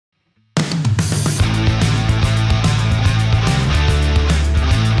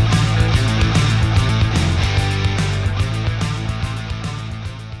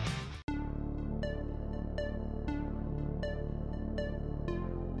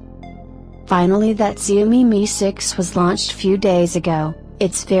Finally, that Xiaomi Mi 6 was launched few days ago.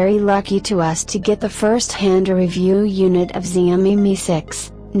 It's very lucky to us to get the first-hand review unit of Xiaomi Mi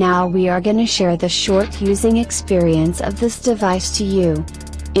 6. Now we are gonna share the short using experience of this device to you.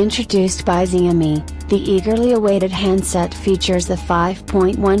 Introduced by Xiaomi, the eagerly awaited handset features a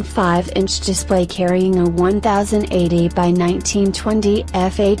 5.15-inch display carrying a 1080 by 1920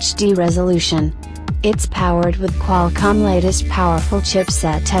 FHD resolution. It's powered with Qualcomm latest powerful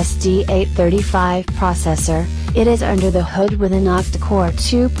chipset SD835 processor. It is under the hood with an octa-core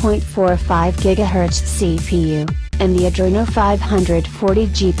 2.45 GHz CPU, and the Adreno 540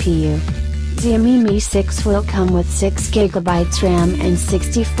 GPU. Xiaomi Mi 6 will come with 6GB RAM and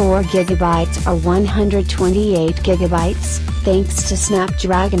 64GB or 128GB, thanks to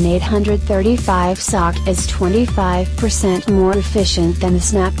Snapdragon 835 SoC is 25% more efficient than the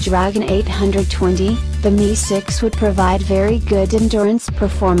Snapdragon 820. The Mi 6 would provide very good endurance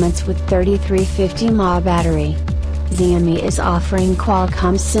performance with 3350 mAh battery. Xiaomi is offering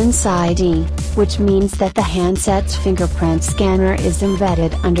Qualcomm Sense ID, which means that the handset's fingerprint scanner is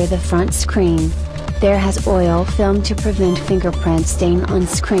embedded under the front screen. There has oil film to prevent fingerprint stain on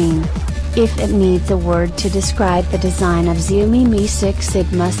screen. If it needs a word to describe the design of Xiaomi Mi 6,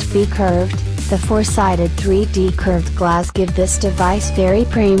 it must be curved. The four-sided 3D curved glass give this device very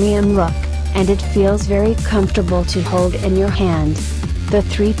premium look, and it feels very comfortable to hold in your hand. The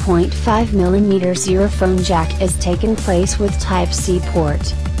 3.5mm earphone jack is taking place with Type-C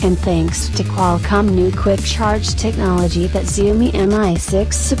port, and thanks to Qualcomm new quick charge technology that Xiaomi Mi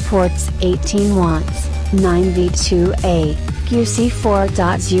 6 supports 18 watts, 9V2A, QC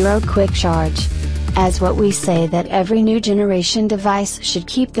 4.0 quick charge. As what we say that every new generation device should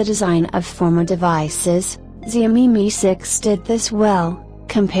keep the design of former devices, Xiaomi Mi 6 did this well.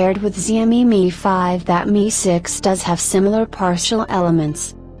 Compared with Xiaomi Mi 5, that Mi 6 does have similar partial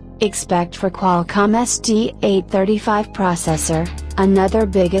elements. Except for Qualcomm SD835 processor, another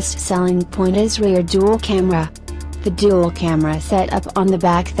biggest selling point is rear dual camera. The dual camera setup on the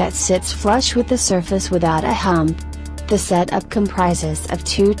back that sits flush with the surface without a hump. The setup comprises of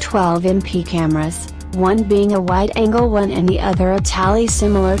two 12MP cameras, one being a wide-angle one and the other a tele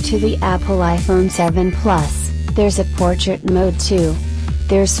similar to the Apple iPhone 7 Plus. There's a portrait mode too.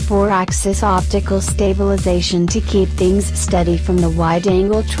 There's 4-axis optical stabilization to keep things steady from the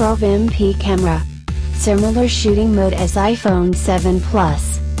wide-angle 12MP camera. Similar shooting mode as iPhone 7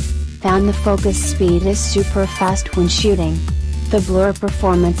 Plus. Found the focus speed is super fast when shooting. The blur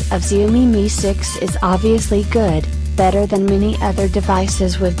performance of Xiaomi Mi 6 is obviously good, better than many other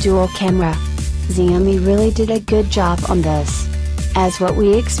devices with dual camera. Xiaomi really did a good job on this. As what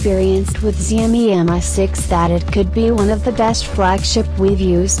we experienced with Xiaomi Mi 6, that it could be one of the best flagship we've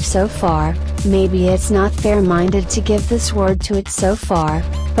used so far. Maybe it's not fair-minded to give this word to it so far,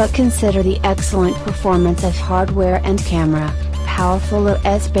 but consider the excellent performance of hardware and camera, powerful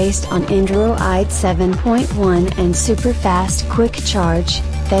OS based on Android 7.1 and super fast quick charge,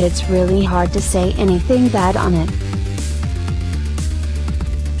 that it's really hard to say anything bad on it.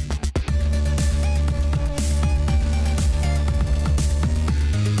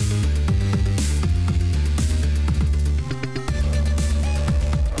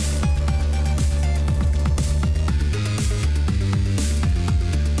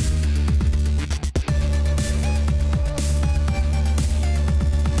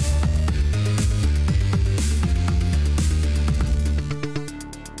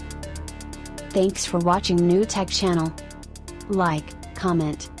 Thanks for watching nũTECH channel. Like,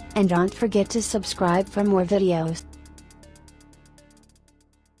 comment, and don't forget to subscribe for more videos.